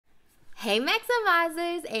Hey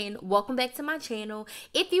Maximizers, and welcome back to my channel.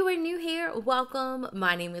 If you are new here, welcome.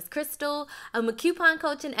 My name is Crystal. I'm a coupon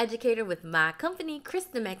coach and educator with my company,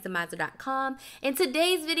 nationwide.The, and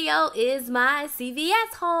today's video is my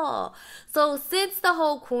CVS haul. So since the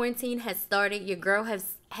whole quarantine has started, your girl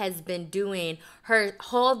has been doing her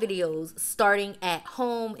haul videos starting at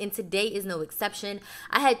home, and today is no exception.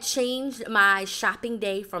 I had changed my shopping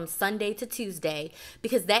day from Sunday to Tuesday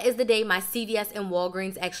because that is the day my CVS and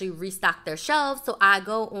Walgreens actually restock their shelves. So I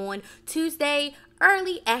go on Tuesday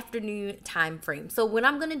early afternoon time frame. So what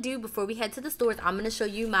I'm gonna do before we head to the stores, I'm gonna show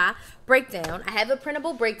you my breakdown. I have a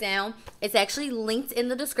printable breakdown. It's actually linked in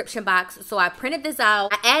the description box. So I printed this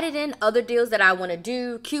out. I added in other deals that I want to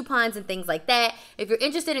do, coupons and things like that. If you're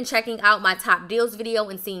interested in checking out my top deals video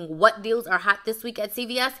and seeing what deals are hot this week at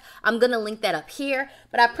CVS, I'm gonna link that up here.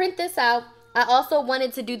 But I print this out. I also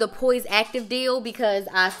wanted to do the Poise Active deal because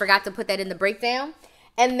I forgot to put that in the breakdown.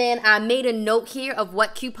 And then I made a note here of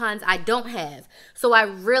what coupons I don't have. So I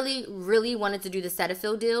really wanted to do the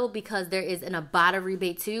Cetaphil deal because there is an Ibotta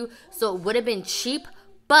rebate too. So it would have been cheap,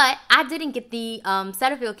 but I didn't get the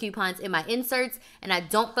Cetaphil coupons in my inserts, and I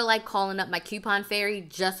don't feel like calling up my coupon fairy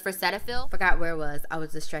just for Cetaphil. Forgot where it was. I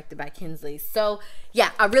was distracted by Kinsley. So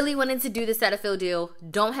yeah, I really wanted to do the Cetaphil deal.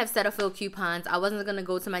 Don't have Cetaphil coupons. I wasn't going to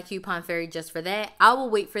go to my coupon fairy just for that. I will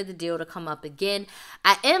wait for the deal to come up again.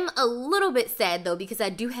 I am a little bit sad though because I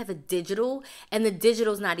do have a digital, and the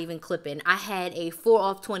digital's not even clipping. I had a 4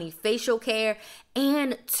 off 20 facial care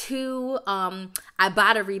and 2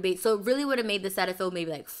 Ibotta rebates. So it really would have made the Cetaphil maybe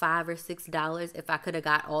like $5 or $6 if I could have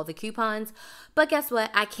got all the coupons. But guess what?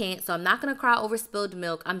 I can't. So I'm not going to cry over spilled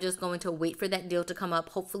milk. I'm just going to wait for that deal to come up.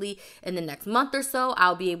 Hopefully in the next month or so,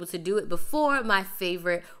 I'll be able to do it before my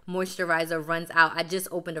favorite moisturizer runs out. I just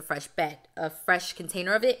opened a fresh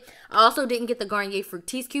container of it. I also didn't get the Garnier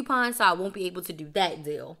Fructis coupon, so I won't be able to do that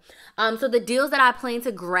deal. So the deals that I plan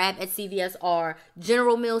to grab at CVS are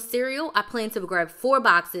General Mills cereal. I plan to grab 4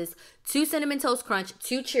 boxes, 2 Cinnamon Toast Crunch,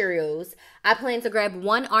 2 Cheerios. I plan to grab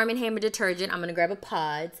 1 Arm & Hammer detergent. I'm going to grab a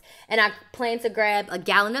Pods. And I plan to grab a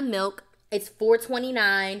gallon of milk. It's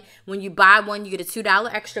 $4.29. When you buy one, you get a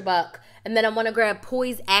 $2 extra buck. And then I want to grab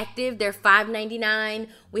Poise Active. They're $5.99.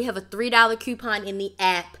 We have a $3 coupon in the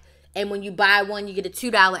app. And when you buy one, you get a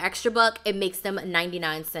 $2 extra buck. It makes them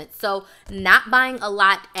 99 cents. So not buying a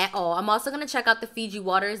lot at all. I'm also going to check out the Fiji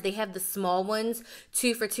waters. They have the small ones,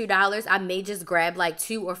 2 for $2. I may just grab like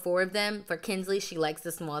 2 or 4 of them for Kinsley. She likes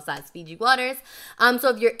the small size Fiji waters. So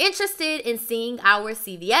if you're interested in seeing our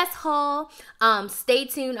CVS haul, stay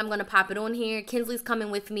tuned. I'm going to pop it on here. Kinsley's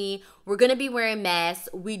coming with me. We're going to be wearing masks.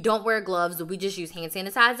 We don't wear gloves. We just use hand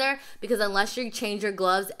sanitizer because unless you change your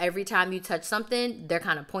gloves every time you touch something, they're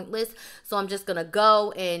kind of pointless. So I'm just going to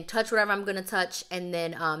go and touch whatever I'm going to touch and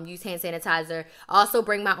then use hand sanitizer. I also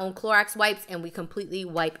bring my own Clorox wipes, and we completely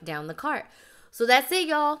wipe down the cart. So that's it,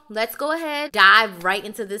 y'all. Let's go ahead, dive right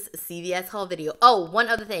into this CVS haul video. Oh, one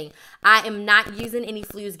other thing. I am not using any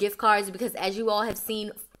Flues gift cards because as you all have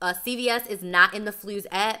seen, CVS is not in the Flues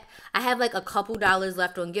app. I have like a couple dollars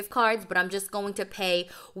left on gift cards, but I'm just going to pay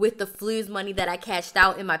with the Flues money that I cashed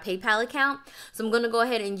out in my PayPal account. So I'm going to go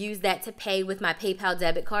ahead and use that to pay with my PayPal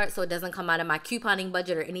debit card so it doesn't come out of my couponing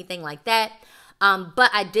budget or anything like that. But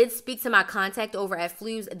I did speak to my contact over at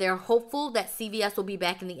Flues. They're hopeful that CVS will be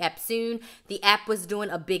back in the app soon. The app was doing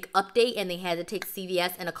a big update, and they had to take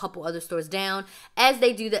CVS and a couple other stores down as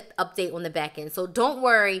they do the update on the back end. So don't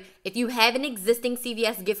worry. If you have an existing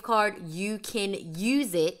CVS gift card, you can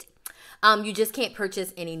use it. You just can't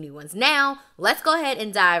purchase any new ones. Now, let's go ahead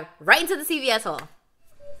and dive right into the CVS haul.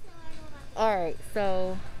 Alright,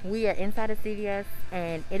 so we are inside of CVS,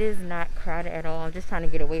 and it is not crowded at all. I'm just trying to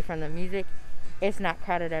get away from the music. It's not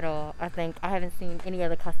crowded at all. I haven't seen any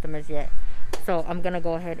other customers yet. So I'm going to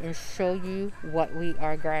go ahead and show you what we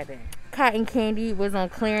are grabbing. Cotton candy was on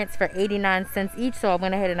clearance for 89 cents each. So I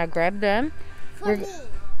went ahead and I grabbed them.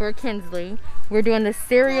 For Kinsley. We're doing the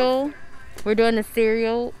cereal. We're doing the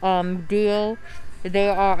cereal deal. They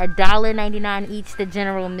are $1.99 each to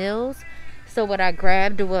General Mills. So what I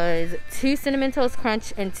grabbed was 2 Cinnamon Toast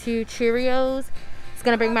Crunch and 2 Cheerios. It's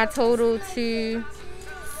going to bring my total to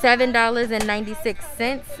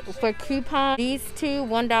 $7.96 for coupon. These 2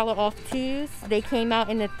 $1 off 2s, they came out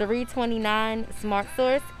in the $3.29 Smart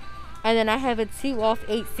Source, and then I have a 2 off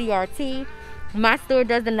 8 CRT. My store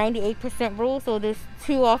does the 98% rule, so this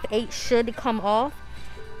 2 off 8 should come off.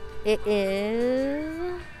 It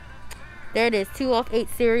is, there it is, 2 off 8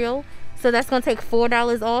 cereal. So that's gonna take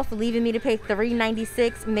 $4 off, leaving me to pay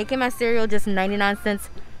 $3.96, making my cereal just 99 cents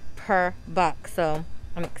per box. So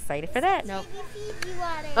I'm excited for that. Nope.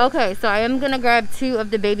 Okay, so I am going to grab 2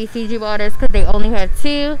 of the baby Fiji waters because they only have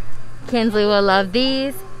 2. Kinsley will love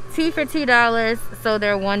these. 2 for $2, so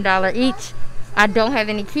they're $1 each. I don't have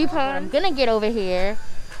any coupons. What I'm gonna get over here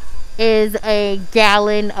is a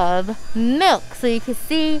gallon of milk. So you can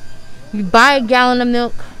see, you buy a gallon of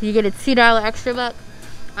milk, you get a $2 extra buck.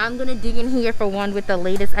 I'm gonna dig in here for one with the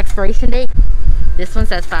latest expiration date. This one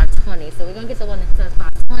says 5/20, so we're gonna get the one that says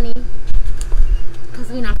 5/20 because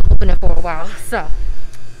we're not gonna open it for a while. So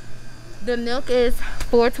the milk is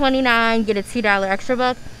 $4.29, get a $2 extra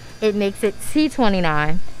buck. It makes it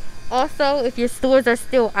 $2.29. Also, if your stores are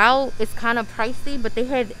still out, it's kind of pricey, but they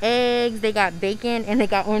have eggs, they got bacon, and they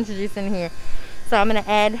got orange juice in here. So I'm gonna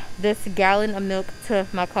add this gallon of milk to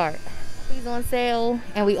my cart. These on sale,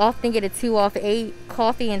 and we often get a 2 off 8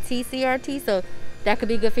 coffee and tea CRT, so that could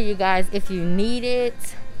be good for you guys if you need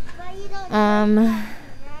it. No,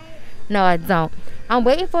 I don't. I'm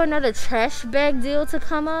waiting for another trash bag deal to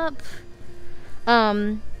come up.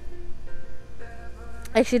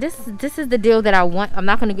 Actually, this is the deal that I want. I'm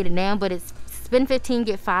not gonna get it now, but it's spend 15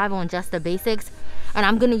 get 5 on just the basics, and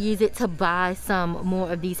I'm gonna use it to buy some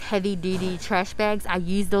more of these heavy duty trash bags. I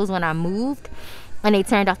used those when I moved, and they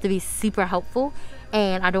turned out to be super helpful,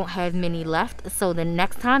 and I don't have many left. So the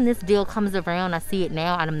next time this deal comes around, I see it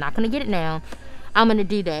now, and I'm not gonna get it now. I'm gonna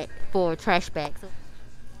do that for trash bags.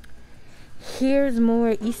 Here's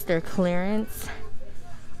more Easter clearance.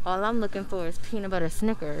 All I'm looking for is peanut butter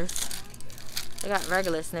Snickers. They got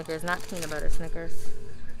regular Snickers, not peanut butter Snickers.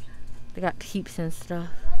 They got Peeps and stuff.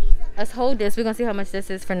 Let's hold this. We're gonna see how much this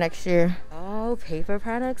is for next year. Oh, paper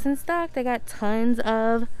products in stock. They got tons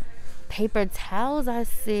of paper towels, I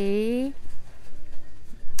see.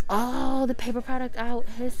 Oh, the paper product out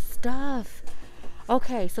his stuff.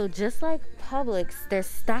 Okay, so just like Publix, they're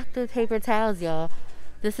stocked with paper towels, y'all.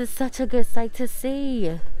 This is such a good sight to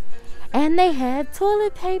see. And they have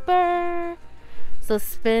toilet paper. So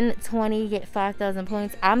spend 20, get 5,000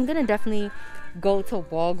 points. I'm gonna definitely go to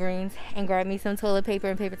Walgreens and grab me some toilet paper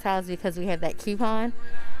and paper towels because we have that coupon.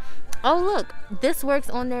 Oh look, this works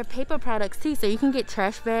on their paper products too, so you can get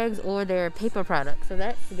trash bags or their paper products, so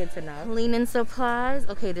that's good to know. Cleaning supplies.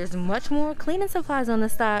 Okay, there's much more cleaning supplies on the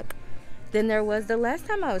stock than there was the last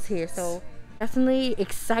time I was here, so definitely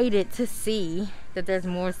excited to see that there's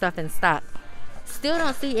more stuff in stock. Still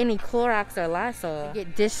don't see any Clorox or Lysol.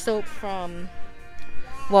 Get dish soap from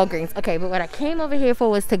Walgreens. Okay, but what I came over here for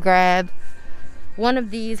was to grab one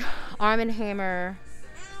of these Arm & Hammer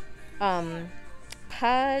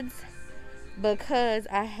pods because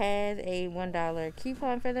I had a $1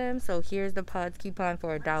 coupon for them. So here's the pods coupon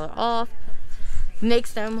for $1 off.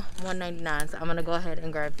 Makes them $1.99. So I'm gonna go ahead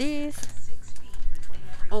and grab these.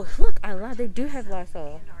 Oh look, I lied, they do have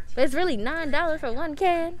Lysol, but it's really $9 for one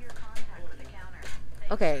can.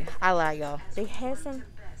 Okay, I lied, y'all. They had some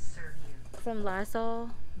Lysol,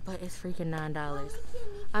 but it's freaking $9.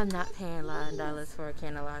 I'm not paying $9 for a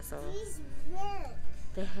can of Lysol.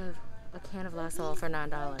 They have a can of Lysol for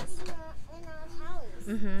 $9.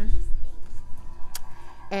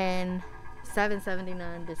 And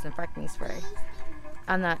 $7.79 disinfecting spray.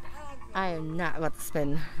 I am not about to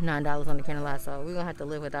spend $9 on a can of Lysol. We're gonna have to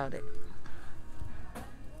live without it.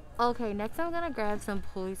 Okay, next I'm gonna grab some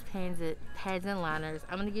Poise pads and liners.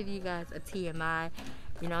 I'm gonna give you guys a TMI.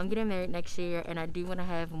 You know, I'm getting married next year, and I do want to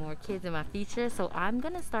have more kids in my future, so I'm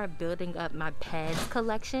gonna start building up my pads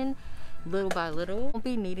collection little by little. Won't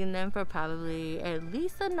be needing them for probably at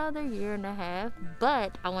least another year and a half,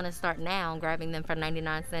 but I want to start now grabbing them for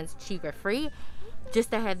 99 cents cheap or free,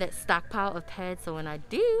 just to have that stockpile of pads, so when I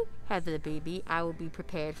do have the baby, I will be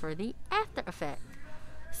prepared for the after effect.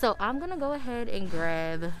 So I'm gonna go ahead and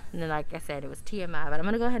grab, and like I said, it was TMI, but I'm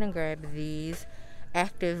gonna go ahead and grab these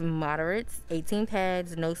Active Moderates, 18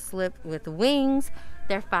 pads, no slip with wings.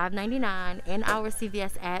 They're $5.99. In our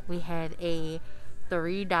CVS app, we have a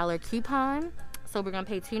 $3 coupon, so we're gonna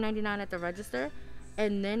pay $2.99 at the register,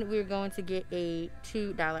 and then we're going to get a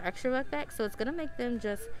 $2 extra buck back, so it's gonna make them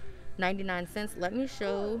just 99 cents. Let me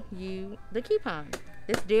show you the coupon.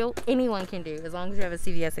 This deal anyone can do as long as you have a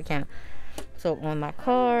CVS account. So on my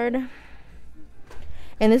card,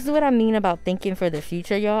 and this is what I mean about thinking for the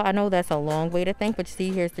future, y'all. I know that's a long way to think, but you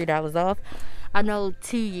see here's $3 off. I know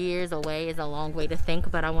 2 years away is a long way to think,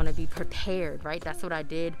 but I want to be prepared, right? That's what I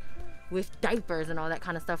did with diapers and all that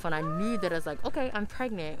kind of stuff when I knew that I was like, okay, I'm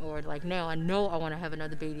pregnant, or like now I know I want to have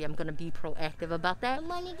another baby. I'm going to be proactive about that in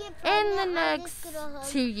the next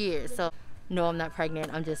 2 years. So no, I'm not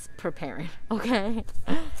pregnant. I'm just preparing, okay?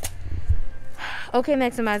 Okay,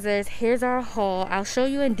 maximizers, here's our haul. I'll show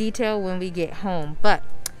you in detail when we get home, but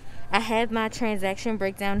I have my transaction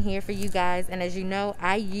breakdown here for you guys, and as you know,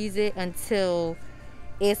 I use it until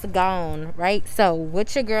it's gone, right? So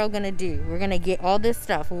what your girl gonna do? We're gonna get all this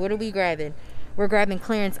stuff. What are we grabbing? We're grabbing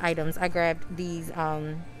clearance items. I grabbed these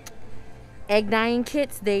egg dyeing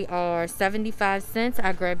kits. They are 75 cents.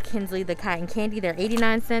 I grabbed Kinsley the cotton candy. They're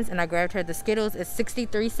 89 cents. And I grabbed her the Skittles. It's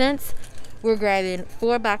 63 cents. We're grabbing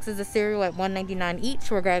 4 boxes of cereal at $1.99 each.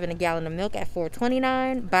 We're grabbing a gallon of milk at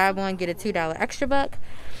 $4.29. Buy one, get a $2 extra buck.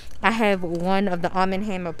 I have one of the Almond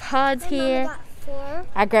Hammer pods here.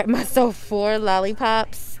 I grabbed myself 4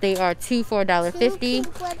 lollipops. They are two for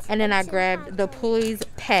 $1.50. And then I grabbed the Poise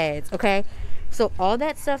pads, okay? So all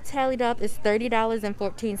that stuff tallied up is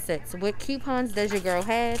 $30.14. What coupons does your girl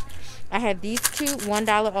have? I have these two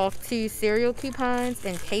 $1 off 2 cereal coupons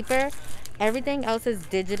in paper. Everything else is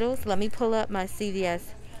digital. So let me pull up my CVS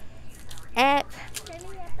app.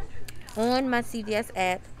 On my CVS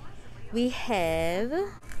app, we have...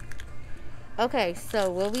 Okay, so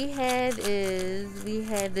what we had is we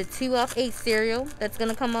have the 2 off 8 cereal that's going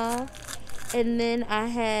to come off. And then I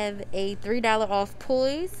have a $3 off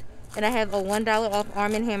Poise. And I have a $1 off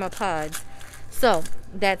Arm & Hammer pods. So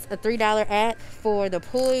that's a $3 app for the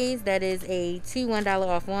Poise. That is a 2 $1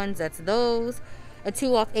 off ones. That's those. A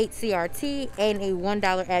 2 off 8 CRT. And a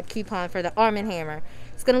 $1 app coupon for the Arm & Hammer.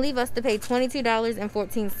 It's going to leave us to pay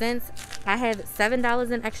 $22.14. I have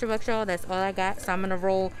 $7 in extra bucks, y'all. That's all I got. So I'm going to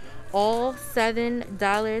roll all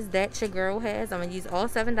 $7 that your girl has. I'm going to use all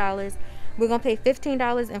 $7. We're going to pay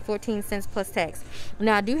 $15.14 plus tax.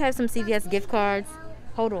 Now, I do have some CVS gift cards.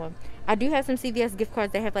 Hold on. I do have some CVS gift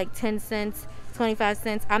cards that have like 10 cents, 25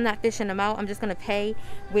 cents. I'm not fishing them out. I'm just going to pay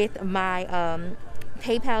with my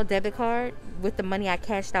PayPal debit card with the money I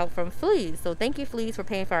cashed out from Fleas. So thank you, Fleas, for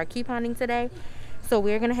paying for our couponing today. So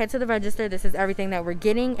we're going to head to the register. This is everything that we're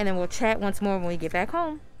getting. And then we'll chat once more when we get back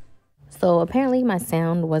home. So apparently my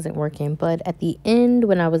sound wasn't working, but at the end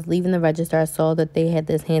when I was leaving the register, I saw that they had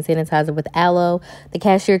this hand sanitizer with aloe. The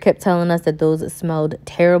cashier kept telling us that those smelled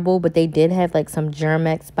terrible, but they did have like some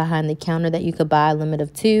Germex behind the counter that you could buy a limit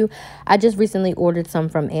of 2. I just recently ordered some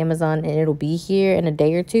from Amazon and it'll be here in a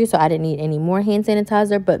day or 2, so I didn't need any more hand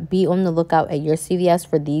sanitizer, but be on the lookout at your CVS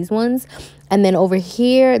for these ones. And then over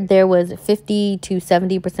here, there was 50 to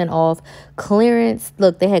 70% off clearance.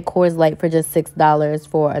 Look, they had Coors Light for just $6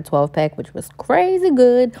 for a 12-pack, which was crazy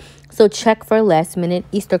good. So check for last-minute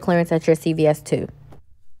Easter clearance at your CVS too.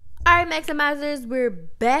 All right, Maximizers, we're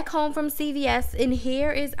back home from CVS, and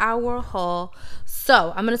here is our haul.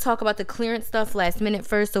 So I'm going to talk about the clearance stuff last minute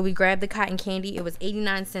first. So we grabbed the cotton candy. It was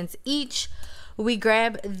 89 cents each. We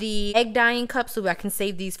grabbed the egg dyeing cups so I can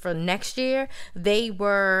save these for next year. They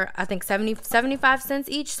were, I think, 75 cents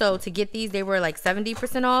each. So to get these, they were like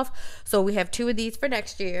 70% off. So we have 2 of these for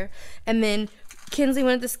next year. And then Kinsley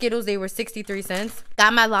wanted the Skittles. They were 63 cents.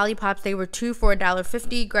 Got my lollipops. They were 2 for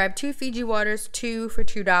 $1.50. Grabbed 2 Fiji waters, 2 for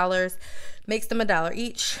 $2. Makes them $1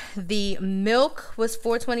 each. The milk was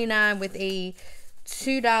 $4.29 with a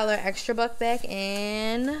 $2 extra buck back.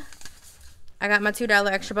 And I got my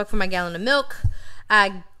 $2 extra buck for my gallon of milk.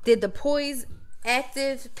 I did the Poise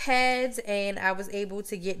active pads and I was able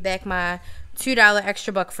to get back my $2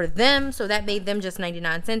 extra buck for them. So that made them just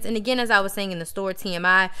 99 cents. And again, as I was saying in the store,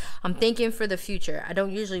 TMI, I'm thinking for the future. I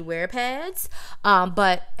don't usually wear pads,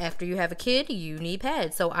 but after you have a kid, you need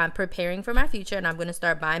pads. So I'm preparing for my future and I'm going to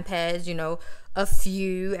start buying pads, you know, a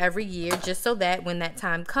few every year, just so that when that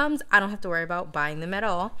time comes, I don't have to worry about buying them at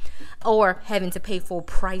all or having to pay full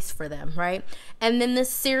price for them, right? And then the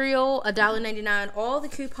cereal, $1.99. All the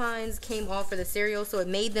coupons came off for the cereal, so it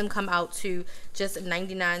made them come out to just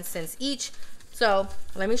 99 cents each. So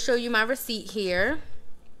let me show you my receipt here.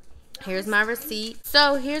 Here's my receipt.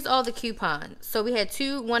 So here's all the coupons. So we had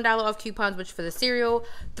 2 $1 off coupons, which for the cereal,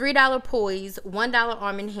 $3 Poise, $1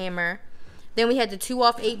 Arm & Hammer. Then we had the 2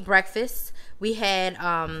 off 8 breakfasts. We had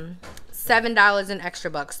 $7 in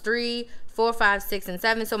extra bucks, 3, 4, 5, 6, and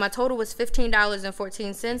 7. So my total was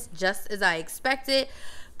 $15.14, just as I expected.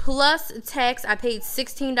 Plus tax, I paid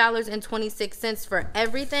 $16.26 for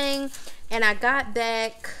everything, and I got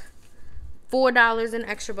back $4 in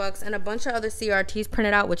extra bucks and a bunch of other CRTs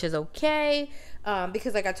printed out, which is okay.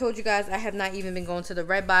 Because like I told you guys, I have not even been going to the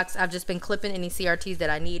red box. I've just been clipping any CRTs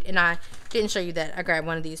that I need, and I didn't show you that I grabbed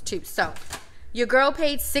one of these too. So your girl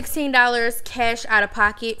paid $16 cash out of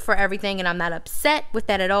pocket for everything, and I'm not upset with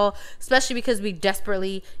that at all, especially because we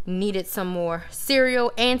desperately needed some more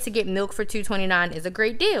cereal, and to get milk for $2.29 is a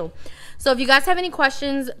great deal. So if you guys have any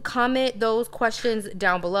questions, comment those questions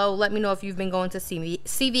down below. Let me know if you've been going to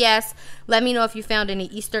CVS. Let me know if you found any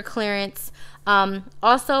Easter clearance.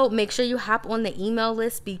 Also, make sure you hop on the email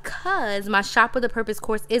list because my Shop with a Purpose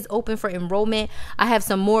course is open for enrollment. I have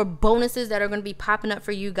some more bonuses that are going to be popping up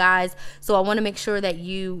for you guys. So I want to make sure that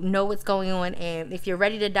you know what's going on. And if you're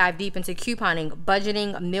ready to dive deep into couponing,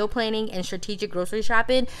 budgeting, meal planning, and strategic grocery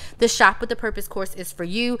shopping, the Shop with a Purpose course is for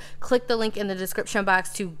you. Click the link in the description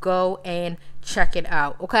box to go and check it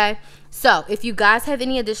out. Okay, so if you guys have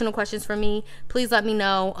any additional questions for me, please let me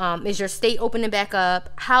know. Is your state opening back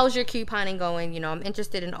up? How's your couponing going? You know, I'm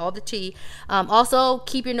interested in all the tea. Also,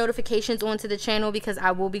 keep your notifications on to the channel because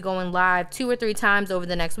I will be going live 2 or 3 times over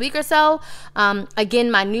the next week or so.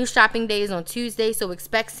 Again, my new shopping day is on Tuesday, so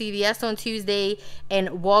expect CVS on Tuesday and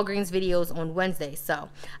Walgreens videos on Wednesday. So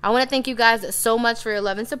I want to thank you guys so much for your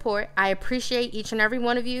love and support. I appreciate each and every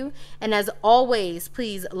one of you, and as always,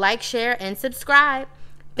 please like, share, and subscribe.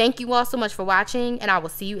 Thank you all so much for watching, and I will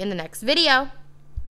see you in the next video.